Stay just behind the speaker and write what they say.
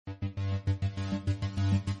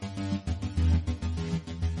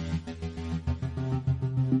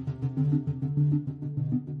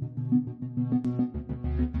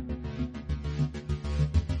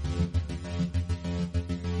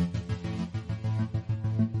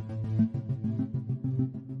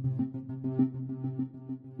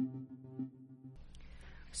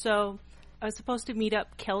So I was supposed to meet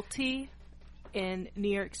up Kelty in New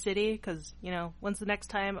York City because, when's the next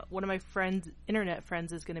time one of my internet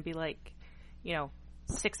friends is going to be like,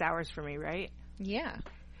 6 hours for me, right? Yeah.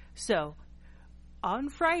 So on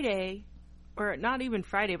Friday, or not even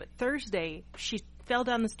Friday, but Thursday, she fell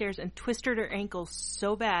down the stairs and twisted her ankle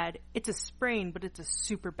so bad. It's a sprain, but it's a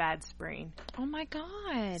super bad sprain. Oh my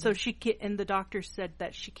God. So and the doctor said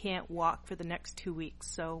that she can't walk for the next 2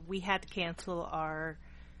 weeks. So we had to cancel our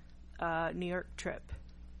New York trip.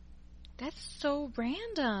 That's so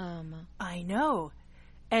random. I know.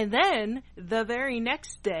 And then the very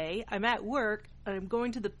next day, I'm at work and I'm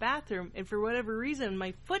going to the bathroom, and for whatever reason,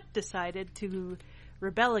 my foot decided to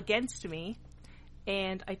rebel against me,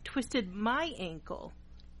 and I twisted my ankle.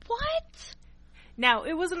 What? Now,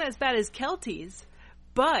 it wasn't as bad as Kelty's,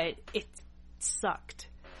 but it sucked.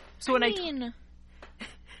 So wow.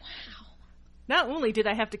 Not only did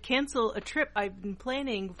I have to cancel a trip I've been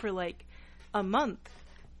planning for like a month,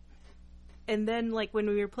 and then like when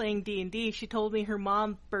we were playing D&D, she told me her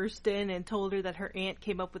mom burst in and told her that her aunt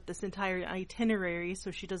came up with this entire itinerary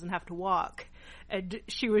so she doesn't have to walk. And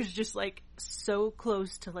she was just like so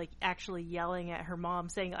close to like actually yelling at her mom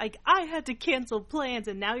saying like, I had to cancel plans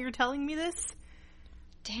and now you're telling me this?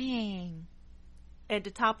 Dang. And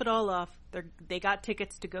to top it all off, they got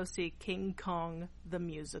tickets to go see King Kong the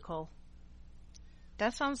musical.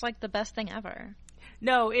 That sounds like the best thing ever.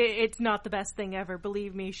 No, it's not the best thing ever.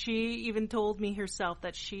 Believe me. She even told me herself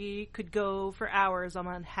that she could go for hours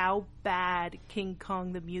on how bad King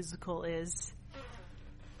Kong the musical is.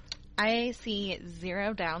 I see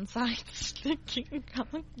zero downsides to King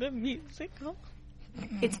Kong the musical.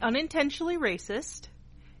 It's unintentionally racist.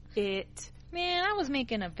 Man, I was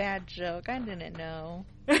making a bad joke. I didn't know.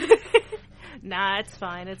 Nah, it's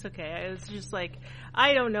fine. It's okay. It's just like,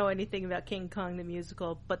 I don't know anything about King Kong the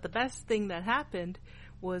musical, but the best thing that happened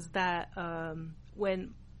was that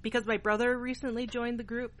because my brother recently joined the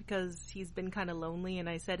group because he's been kind of lonely, and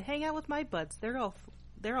I said, hang out with my buds. They're all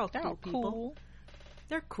cool people.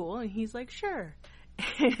 They're cool. And he's like, sure.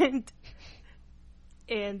 And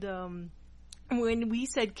when we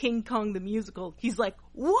said King Kong the musical, he's like,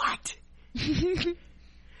 what? Why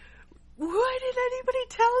did anybody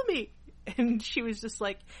tell me? And she was just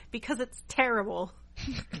like, because it's terrible.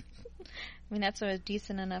 I mean, that's a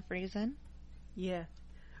decent enough reason. Yeah.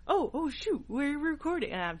 Oh, shoot, we're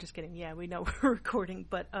recording. I'm just kidding. Yeah, we know we're recording.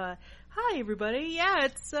 But, hi, everybody. Yeah,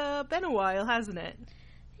 it's been a while, hasn't it?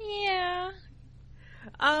 Yeah.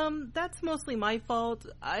 That's mostly my fault.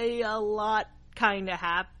 A lot kind of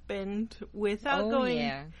happened without going...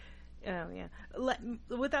 Yeah. Oh, yeah.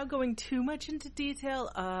 Without going too much into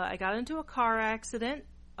detail, I got into a car accident.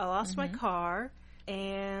 I lost my car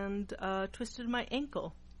and twisted my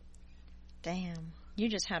ankle. Damn. You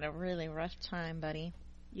just had a really rough time, buddy.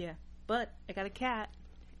 Yeah. But I got a cat.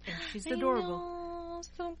 And she's adorable. Oh,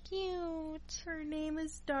 so cute. Her name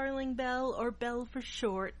is Darling Belle, or Belle for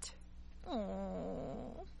short.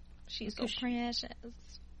 Oh, she's so precious.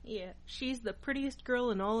 Yeah. She's the prettiest girl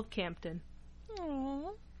in all of Campton.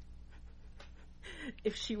 Aww.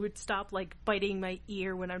 If she would stop, like, biting my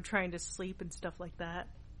ear when I'm trying to sleep and stuff like that.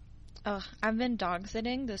 I've been dog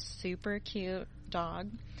sitting this super cute dog.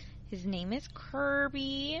 His name is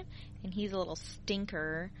Kirby, and he's a little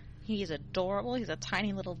stinker. He's adorable. He's a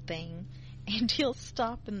tiny little thing. And he'll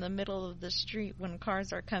stop in the middle of the street when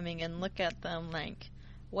cars are coming and look at them like,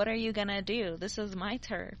 what are you gonna do? This is my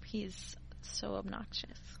turf. He's so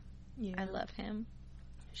obnoxious. Yeah. I love him.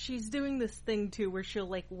 She's doing this thing, too, where she'll,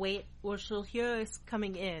 like, she'll hear us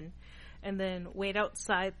coming in, and then wait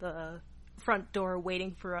outside the front door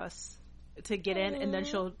waiting for us to get in,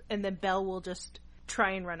 and then Belle will just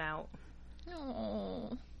try and run out.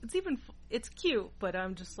 Aww. It's cute, but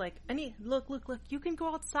I'm just like, look, you can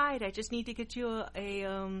go outside. I just need to get you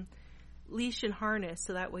a leash and harness,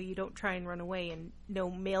 so that way you don't try and run away, and no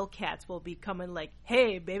male cats will be coming like,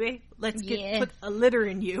 hey, baby, let's put a litter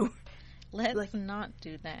in you. Let's not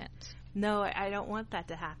do that. No, I don't want that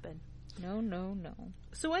to happen. No.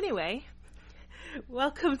 So anyway,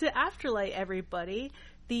 welcome to Afterlight, everybody.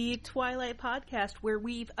 The Twilight podcast where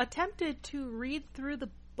we've attempted to read through the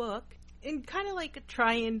book and kind of like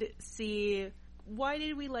try and see why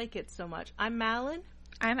did we like it so much. I'm Malin.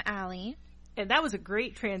 I'm Allie. And that was a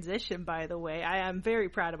great transition, by the way. I am very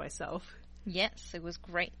proud of myself. Yes, it was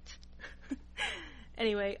great.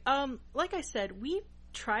 Anyway, like I said, we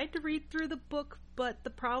tried to read through the book, but the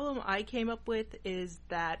problem I came up with is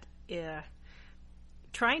that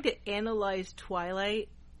trying to analyze Twilight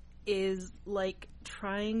is like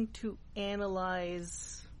trying to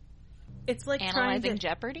analyze... It's like analyzing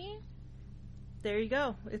Jeopardy? There you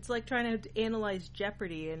go. It's like trying to analyze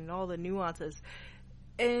Jeopardy and all the nuances.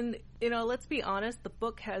 And, let's be honest, the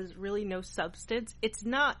book has really no substance. It's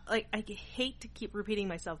not, like, I hate to keep repeating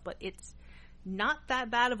myself, but it's not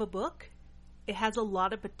that bad of a book. It has a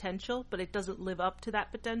lot of potential, but it doesn't live up to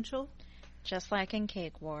that potential. Just like in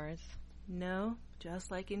Cake Wars. No,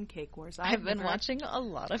 just like in Cake Wars. I've been watching a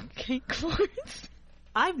lot of Cake Wars.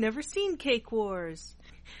 I've never seen Cake Wars.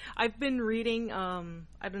 I've been reading,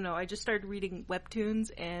 I just started reading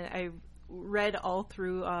webtoons, and I read all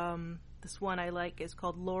through, this one I like is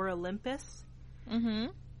called Lore Olympus. Mm-hmm.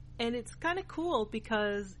 And it's kind of cool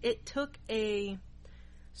because it took a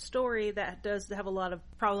story that does have a lot of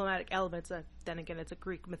problematic elements. Then again, it's a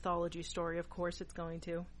Greek mythology story, of course it's going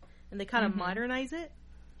to. And they kind of modernize it.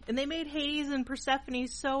 And they made Hades and Persephone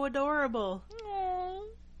so adorable. Aww.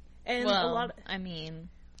 And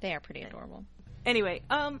they are pretty adorable. Anyway,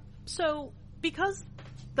 so because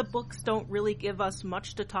the books don't really give us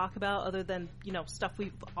much to talk about other than, stuff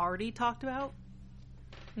we've already talked about.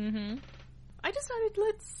 Mm-hmm. I decided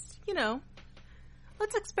let's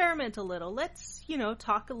experiment a little. Let's,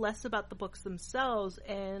 talk less about the books themselves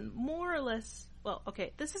and more or less,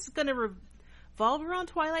 this is going to revolve around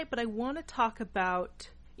Twilight, but I want to talk about,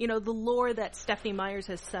 the lore that Stephenie Meyers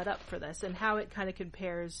has set up for this and how it kind of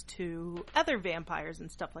compares to other vampires and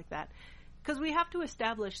stuff like that. Because we have to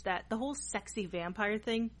establish that the whole sexy vampire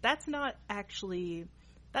thing, that's not a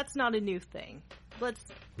new thing. Let's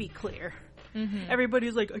be clear. Mm-hmm.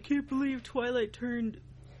 Everybody's like, I can't believe Twilight turned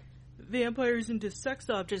vampires into sex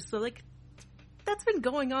objects. So, that's been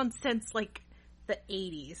going on since, the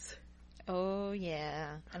 80s. Oh,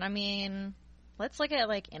 yeah. And let's look at,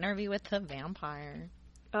 Interview with the Vampire.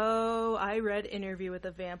 Oh, I read Interview with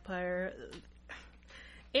the Vampire.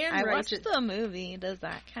 I watched the movie. Does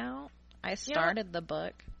that count? I started the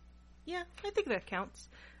book. Yeah, I think that counts.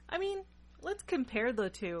 Let's compare the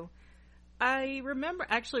two. I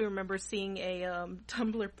remember seeing a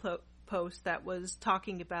Tumblr post that was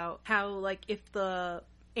talking about how, if the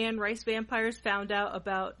Anne Rice vampires found out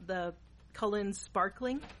about the Cullen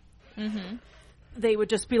sparkling, mm-hmm. they would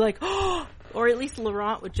just be like, oh! Or at least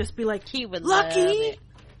Laurent would just be like, he would lucky! Love it.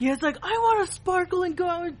 Yeah, it's like, I want to sparkle and go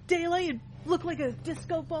out in daylight and look like a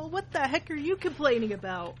disco ball. What the heck are you complaining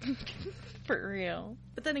about? For real.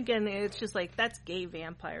 But then again, it's just that's gay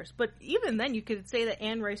vampires. But even then, you could say that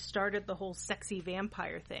Anne Rice started the whole sexy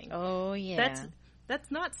vampire thing. Oh, yeah. That's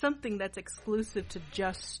not something that's exclusive to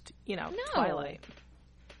just, Twilight.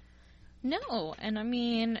 No,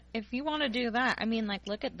 and if you want to do that,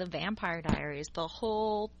 look at the Vampire Diaries. The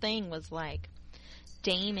whole thing was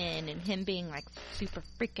Damon and him being super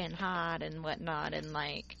freaking hot and whatnot, and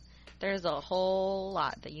there's a whole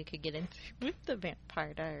lot that you could get into with the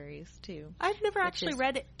Vampire Diaries too. I've never actually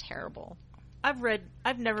read it. Terrible.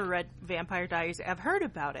 I've never read Vampire Diaries. I've heard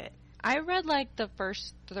about it. I read the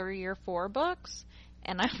first 3 or 4 books,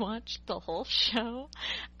 and I watched the whole show.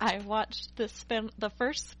 I watched the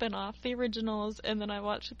first spinoff, the originals, and then I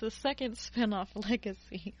watched the second spinoff,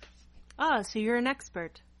 Legacies. Ah, so you're an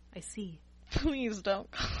expert. I see. Please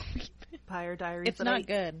don't call me Vampire Diaries. It's not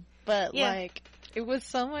good, but it was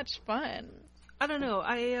so much fun. I don't know.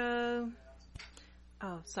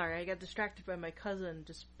 Oh, sorry. I got distracted by my cousin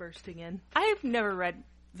just bursting in. I've never read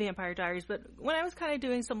Vampire Diaries, but when I was kind of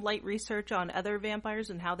doing some light research on other vampires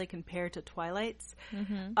and how they compare to Twilight's,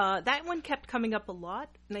 that one kept coming up a lot.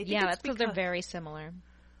 And I think that's because they're very similar.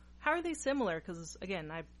 How are they similar? Because,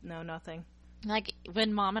 again, I know nothing.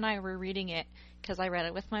 When Mom and I were reading it, because I read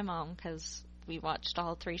it with my mom, because we watched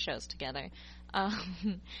all 3 shows together,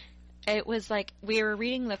 it was we were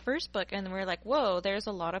reading the first book, and we were like, whoa, there's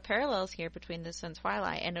a lot of parallels here between this and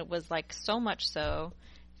Twilight, and it was so much so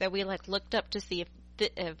that we looked up to see if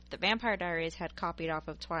the Vampire Diaries had copied off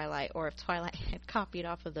of Twilight, or if Twilight had copied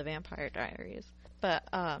off of the Vampire Diaries. But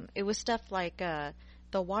it was stuff the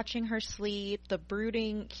watching her sleep, the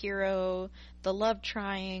brooding hero, the love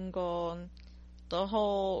triangle,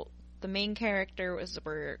 the main character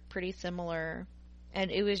were pretty similar, and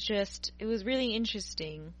it was really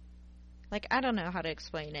interesting. I don't know how to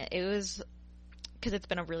explain it. It was, because it's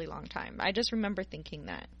been a really long time. I just remember thinking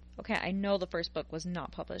that. Okay, I know the first book was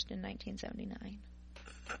not published in 1979.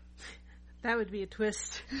 That would be a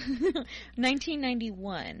twist.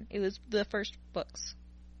 1991. It was the first books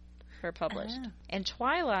were published. And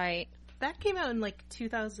Twilight... That came out in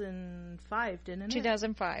 2005, didn't it?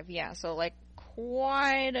 2005, yeah. So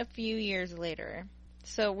quite a few years later.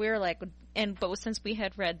 So we were but since we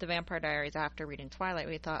had read the Vampire Diaries after reading Twilight,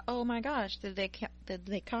 we thought, oh my gosh, did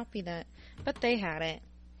they copy that? But they hadn't.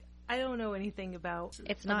 I don't know anything about.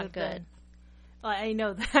 It's not good. I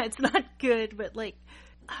know that it's not good, but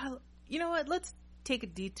You know what? Let's take a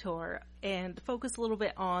detour and focus a little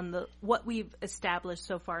bit on what we've established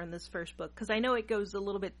so far in this first book, because I know it goes a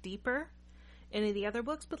little bit deeper in the other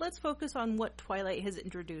books, but let's focus on what Twilight has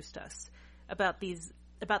introduced us about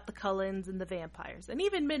the Cullens and the vampires, and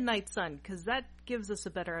even Midnight Sun, because that gives us a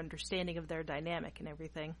better understanding of their dynamic and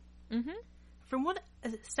everything. Mm-hmm. From what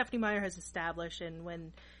Stephenie Meyer has established, and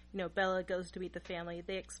when Bella goes to meet the family,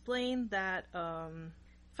 they explain that,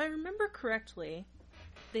 if I remember correctly,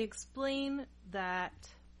 they explain that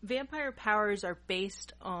vampire powers are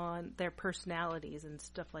based on their personalities and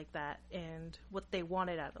stuff like that, and what they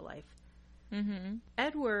wanted out of life. Mm-hmm.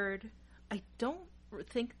 Edward, I don't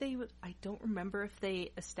remember if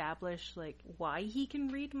they established like why he can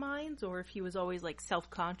read minds, or if he was always like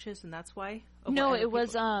self-conscious and that's why. No, it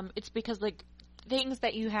was it's because like things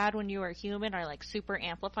that you had when you were human are like super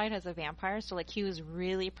amplified as a vampire. So like he was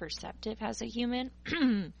really perceptive as a human.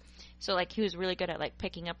 So like he was really good at like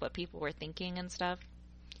picking up what people were thinking and stuff.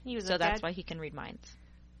 That's why he can read minds.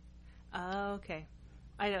 Oh, okay.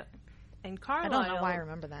 And Carlisle, I don't know why I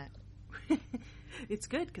remember that. It's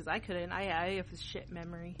good because I couldn't. I have a shit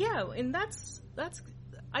memory. Yeah, and that's.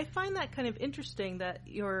 I find that kind of interesting that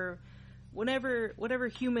whatever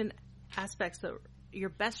human aspects that your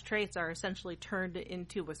best traits are essentially turned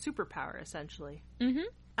into a superpower. Essentially. Mm-hmm.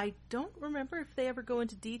 I don't remember if they ever go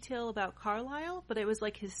into detail about Carlisle, but it was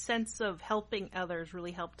like his sense of helping others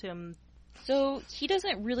really helped him. So he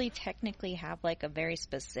doesn't really technically have like a very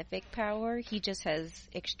specific power. He just has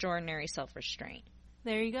extraordinary self-restraint.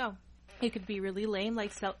 There you go. It could be really lame,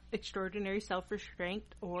 like extraordinary self-restraint,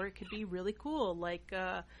 or it could be really cool, like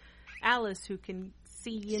Alice, who can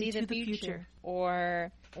see into the future.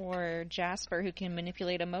 Or Jasper, who can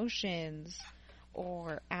manipulate emotions,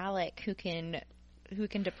 or Alec, who can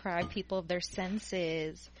deprive people of their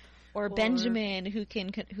senses, or Benjamin,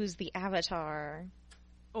 who's the Avatar,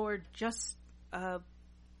 or just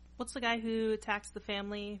what's the guy who attacks the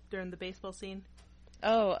family during the baseball scene?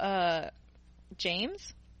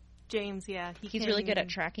 James? James, yeah. He's really good at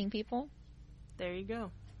tracking people. There you go.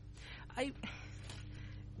 I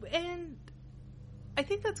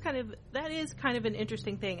think that is kind of an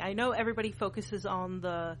interesting thing. I know everybody focuses on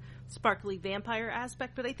the sparkly vampire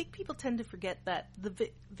aspect, but I think people tend to forget that the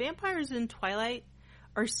vampires in Twilight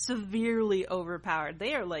are severely overpowered.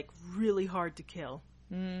 They are like really hard to kill.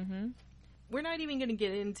 Mm-hmm. We're not even going to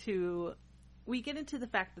get into... We get into the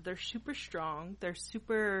fact that they're super strong, they're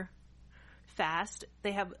super fast,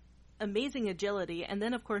 they have amazing agility, and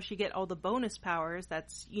then of course you get all the bonus powers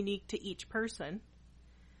that's unique to each person.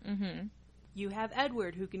 Mm-hmm. You have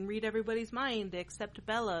Edward, who can read everybody's mind except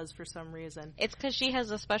Bella's for some reason. It's because she has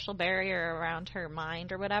a special barrier around her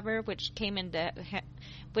mind or whatever, which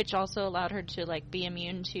also allowed her to like be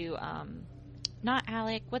immune to not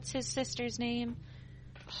Alec. What's his sister's name?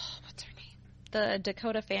 Oh, what's her name? The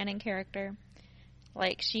Dakota Fanning character.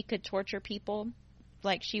 Like she could torture people.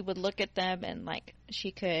 Like she would look at them and like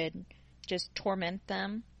she could just torment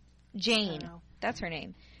them. Jane, that's her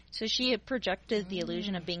name. So she had projected the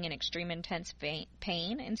illusion of being in extreme intense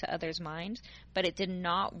pain into others' minds, but it did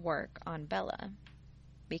not work on Bella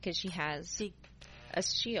because she has a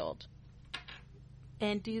shield.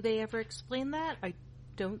 And do they ever explain that? I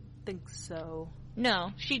don't think so.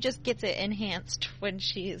 No, she just gets it enhanced when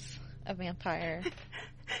she's a vampire.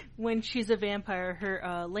 When she's a vampire,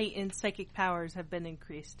 her latent psychic powers have been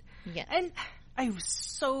increased. Yes. And I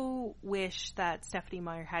so wish that Stephenie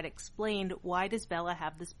Meyer had explained, why does Bella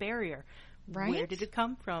have this barrier? Right? Where did it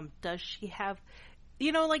come from? Does she have...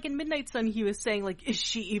 like in Midnight Sun, he was saying, like, is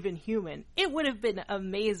she even human? It would have been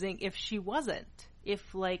amazing if she wasn't.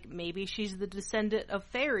 If, like, maybe she's the descendant of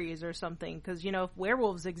fairies or something. Because, if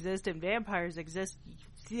werewolves exist and vampires exist,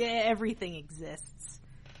 everything exists.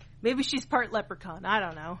 Maybe she's part leprechaun. I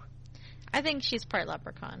don't know. I think she's part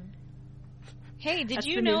leprechaun. Hey, did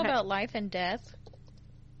you know about life and death?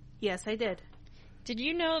 Yes, I did. Did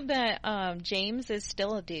you know that James is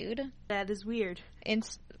still a dude? That is weird.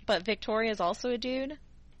 But Victoria is also a dude?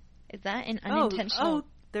 Is that an unintentional... Oh,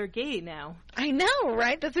 they're gay now. I know,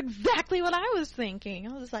 right? That's exactly what I was thinking.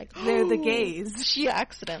 I was like... They're the gays. She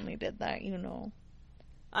accidentally did that,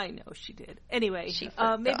 I know she did. Anyway,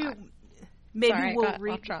 maybe Sorry, we'll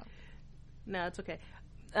read... No, it's okay.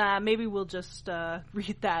 Maybe we'll just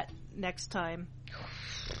read that next time.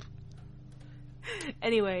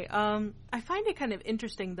 Anyway, I find it kind of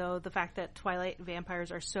interesting, though, the fact that Twilight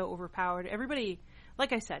vampires are so overpowered. Everybody,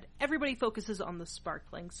 like I said, everybody focuses on the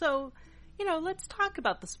sparkling. So, let's talk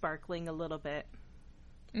about the sparkling a little bit.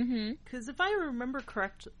 Mm-hmm. Because if I remember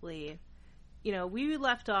correctly, we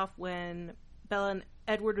left off when Bella and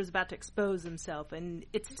Edward was about to expose himself, and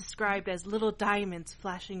it's described as little diamonds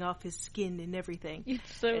flashing off his skin and everything.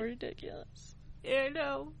 It's so ridiculous. I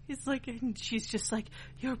know. He's like, and she's just like,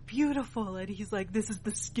 "You're beautiful," and he's like, "This is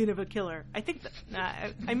the skin of a killer." I think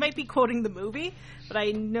that I might be quoting the movie, but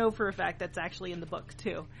I know for a fact that's actually in the book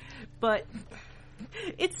too. But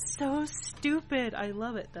it's so stupid. I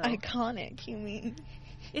love it though. Iconic, you mean?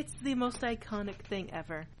 It's the most iconic thing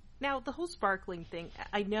ever. Now, the whole sparkling thing,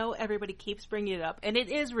 I know everybody keeps bringing it up, and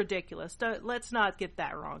it is ridiculous. Let's not get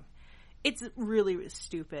that wrong. It's really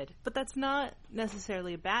stupid. But that's not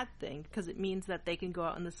necessarily a bad thing, because it means that they can go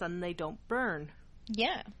out in the sun and they don't burn.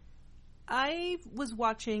 Yeah. I was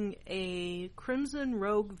watching a Crimson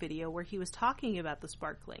Rogue video where he was talking about the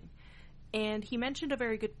sparkling. And he mentioned a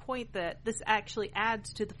very good point that this actually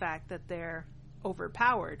adds to the fact that they're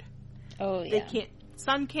overpowered. Oh, yeah.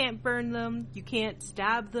 Sun can't burn them, you can't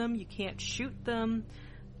stab them, you can't shoot them,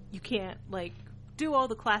 you can't, like, do all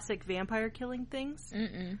the classic vampire killing things.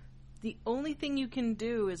 Mm-mm. The only thing you can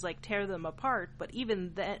do is, like, tear them apart, but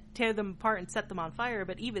even then, tear them apart and set them on fire,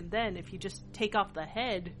 but even then, if you just take off the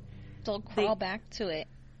head... They'll crawl back to it.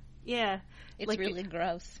 Yeah. It's like, really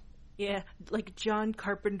gross. Yeah, like John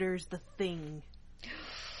Carpenter's The Thing.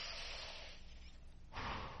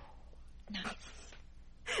 Nice.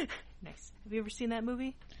 Nice. Have you ever seen that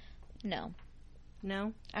movie? No.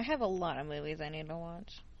 No? I have a lot of movies I need to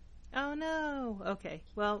watch. Oh no. Okay.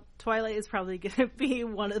 Well, Twilight is probably going to be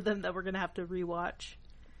one of them that we're going to have to rewatch.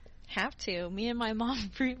 Have to. Me and my mom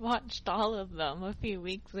rewatched all of them a few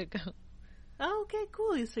weeks ago. Oh, okay,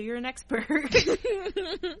 cool. So you're an expert.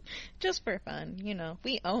 Just for fun, you know.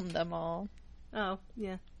 We own them all. Oh,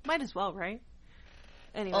 yeah. Might as well, right?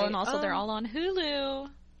 Anyway. Oh, and also they're all on Hulu.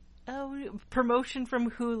 Oh, promotion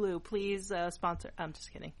from Hulu. Please sponsor. I'm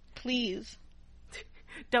just kidding. Please.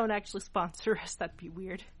 Don't actually sponsor us. That'd be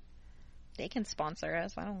weird. They can sponsor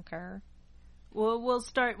us. I don't care. Well,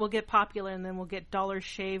 we'll get popular, and then we'll get Dollar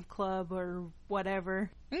Shave Club or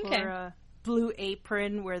whatever. Okay. Or Blue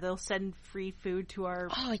Apron, where they'll send free food to our...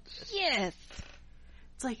 Oh, yes!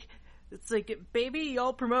 It's like, baby,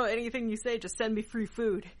 y'all promote anything you say, just send me free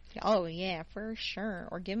food. Oh, yeah, for sure.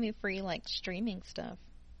 Or give me free, like, streaming stuff.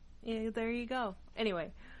 Yeah, there you go.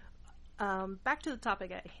 Anyway, back to the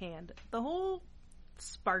topic at hand. The whole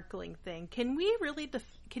sparkling thing. Can you really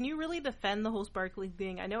defend the whole sparkling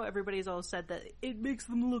thing? I know everybody's always said that it makes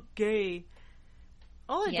them look gay.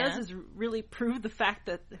 All it does is really prove the fact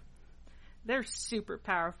that they're super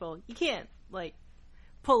powerful. You can't, like,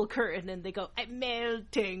 pull a curtain and they go, I'm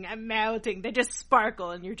melting. They just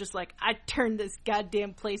sparkle and you're just like, I turned this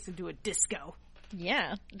goddamn place into a disco.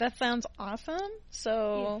 Yeah, that sounds awesome.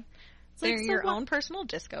 So, they're like, your own personal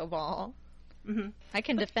disco ball. Mm-hmm. I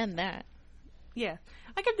can defend that. Yeah,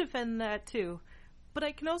 I can defend that too. But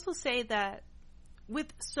I can also say that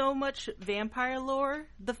with so much vampire lore,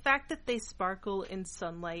 the fact that they sparkle in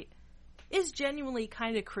sunlight is genuinely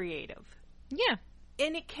kind of creative. Yeah.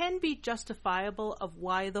 And it can be justifiable of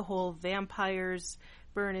why the whole vampires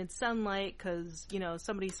burn in sunlight, because, you know,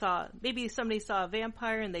 somebody saw a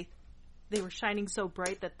vampire and they were shining so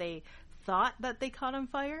bright that they thought that they caught on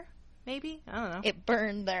fire. Maybe? I don't know. It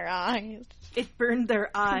burned their eyes. It burned their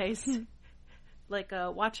eyes. Like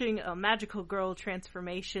watching a magical girl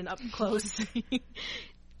transformation up close.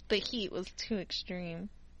 The heat was too extreme.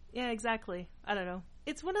 Yeah, exactly. I don't know.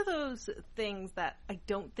 It's one of those things that I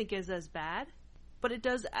don't think is as bad, but it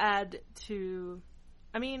does add to...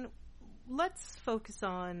 I mean, let's focus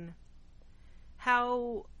on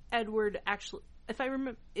how Edward actually...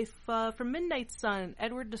 from Midnight Sun,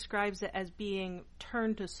 Edward describes it as being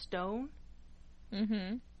turned to stone,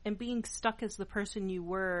 mm-hmm. and being stuck as the person you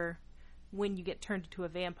were when you get turned into a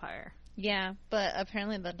vampire. Yeah, but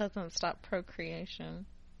apparently that doesn't stop procreation.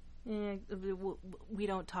 Yeah, we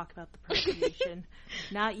don't talk about the procreation.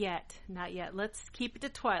 Not yet. Let's keep it to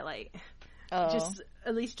Twilight. Oh.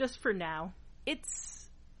 At least just for now.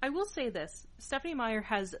 I will say this. Stephenie Meyer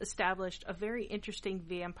has established a very interesting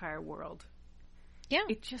vampire world. Yeah.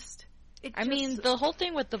 I mean, the whole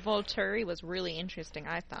thing with the Volturi was really interesting,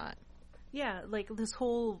 I thought. Yeah, like this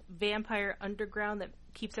whole vampire underground that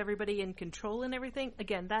keeps everybody in control and everything.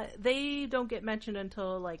 Again, that they don't get mentioned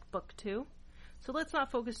until like book 2. So let's not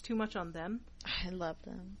focus too much on them. I love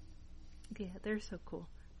them. Yeah, they're so cool.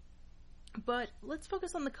 But let's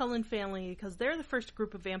focus on the Cullen family, because they're the first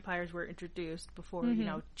group of vampires were introduced before, mm-hmm. you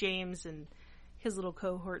know, James and his little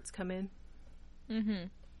cohorts come in. Mm-hmm.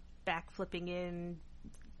 Backflipping in.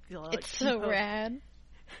 It's so rad.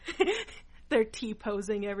 They're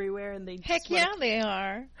T-posing everywhere, and they Heck yeah, they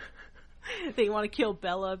are. They want to kill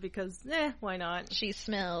Bella because, why not? She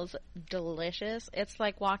smells delicious. It's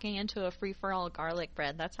like walking into a free-for-all garlic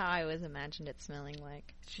bread. That's how I always imagined it smelling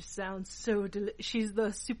like. She sounds so she's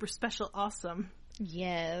the super special awesome.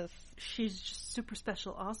 Yes. She's just super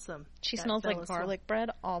special awesome. She smells like garlic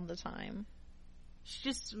bread all the time. She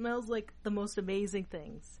just smells like the most amazing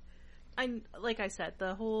things. Like I said,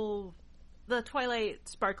 the Twilight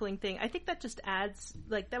sparkling thing, I think that just adds,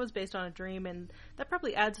 like, that was based on a dream, and that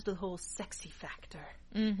probably adds to the whole sexy factor.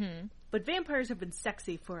 Mm-hmm. But vampires have been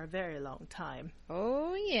sexy for a very long time.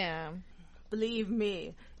 Oh, yeah. Believe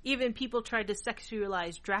me. Even people tried to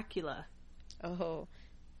sexualize Dracula. Oh,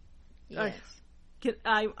 yes.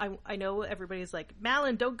 I know everybody's like,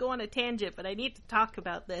 Malin, don't go on a tangent, but I need to talk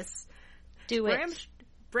about this. Do it.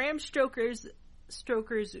 Bram Stoker's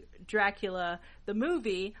Dracula, the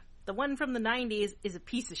movie, the one from the 90s, is a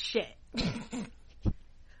piece of shit.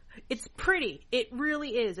 It's pretty. It really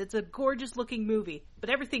is. It's a gorgeous looking movie,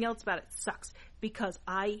 but everything else about it sucks because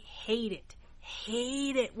I hate it.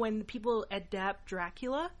 Hate it when people adapt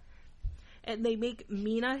Dracula and they make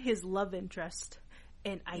Mina his love interest.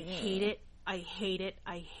 And I hate it. I hate it.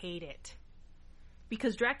 I hate it.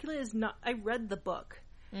 Because Dracula is not... I read the book.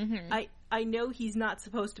 Mm-hmm. I know he's not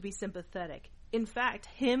supposed to be sympathetic. In fact,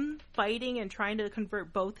 him fighting and trying to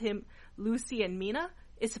convert both Lucy and Mina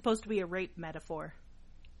is supposed to be a rape metaphor.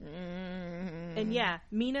 Mm-hmm. And yeah,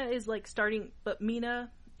 Mina is like starting... But Mina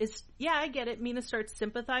is... Yeah, I get it. Mina starts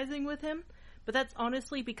sympathizing with him. But that's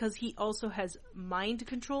honestly because he also has mind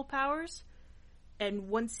control powers. And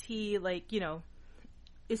once he, like, you know...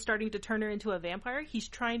 is starting to turn her into a vampire, he's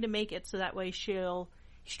trying to make it so that way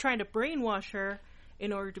he's trying to brainwash her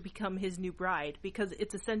in order to become his new bride, because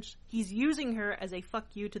it's essentially, he's using her as a fuck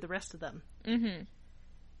you to the rest of them. Mm-hmm.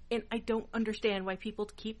 And I don't understand why people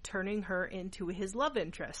keep turning her into his love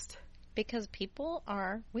interest. Because people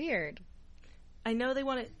are weird. I know they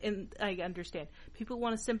want to, and I understand. People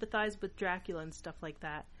want to sympathize with Dracula and stuff like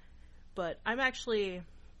that. But I'm actually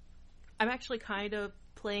kind of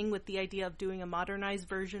playing with the idea of doing a modernized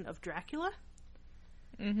version of Dracula.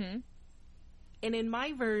 Mm-hmm. And in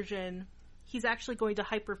my version, he's actually going to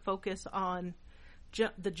hyper-focus on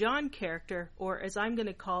the John character, or as I'm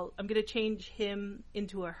going to change him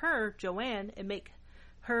into a her, Joanne, and make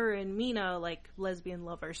her and Mina like lesbian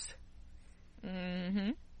lovers.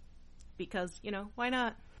 Mm-hmm. Because, you know, why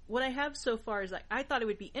not? What I have so far is, like, I thought it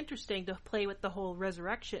would be interesting to play with the whole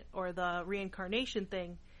resurrection or the reincarnation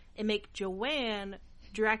thing and make Joanne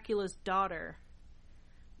Dracula's daughter,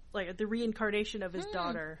 like the reincarnation of his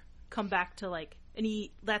daughter, come back to, like, and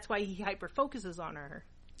that's why he hyper focuses on her.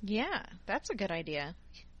 Yeah, that's a good idea.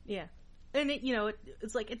 Yeah. And it, you know,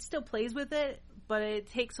 it's like, it still plays with it, but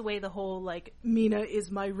it takes away the whole, like, Mina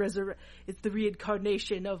is my it's the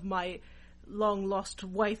reincarnation of my long lost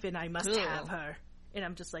wife and I must have her. And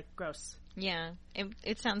I'm just like, gross. Yeah,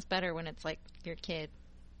 it sounds better when it's like your kid.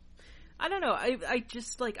 I don't know. I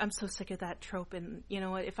just, like, I'm so sick of that trope. And you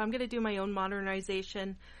know what? If I'm going to do my own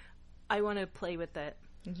modernization, I want to play with it.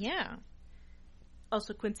 Yeah.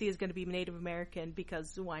 Also, Quincy is going to be Native American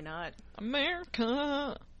because why not?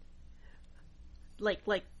 America!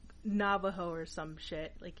 Like Navajo or some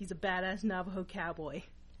shit. Like, he's a badass Navajo cowboy.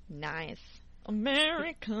 Nice.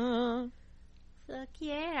 America! Fuck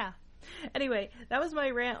yeah. Anyway, that was my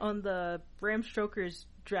rant on the Bram Stoker's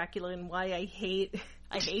Dracula and why I hate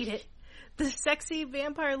it. The sexy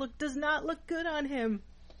vampire look does not look good on him.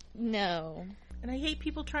 No. And I hate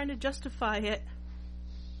people trying to justify it.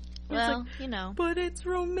 Well, like, you know. But it's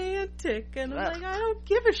romantic. And I'm like, I don't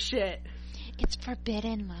give a shit. It's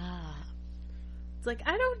forbidden love. It's like,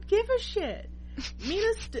 I don't give a shit.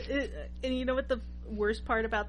 Mina's and you know what the worst part about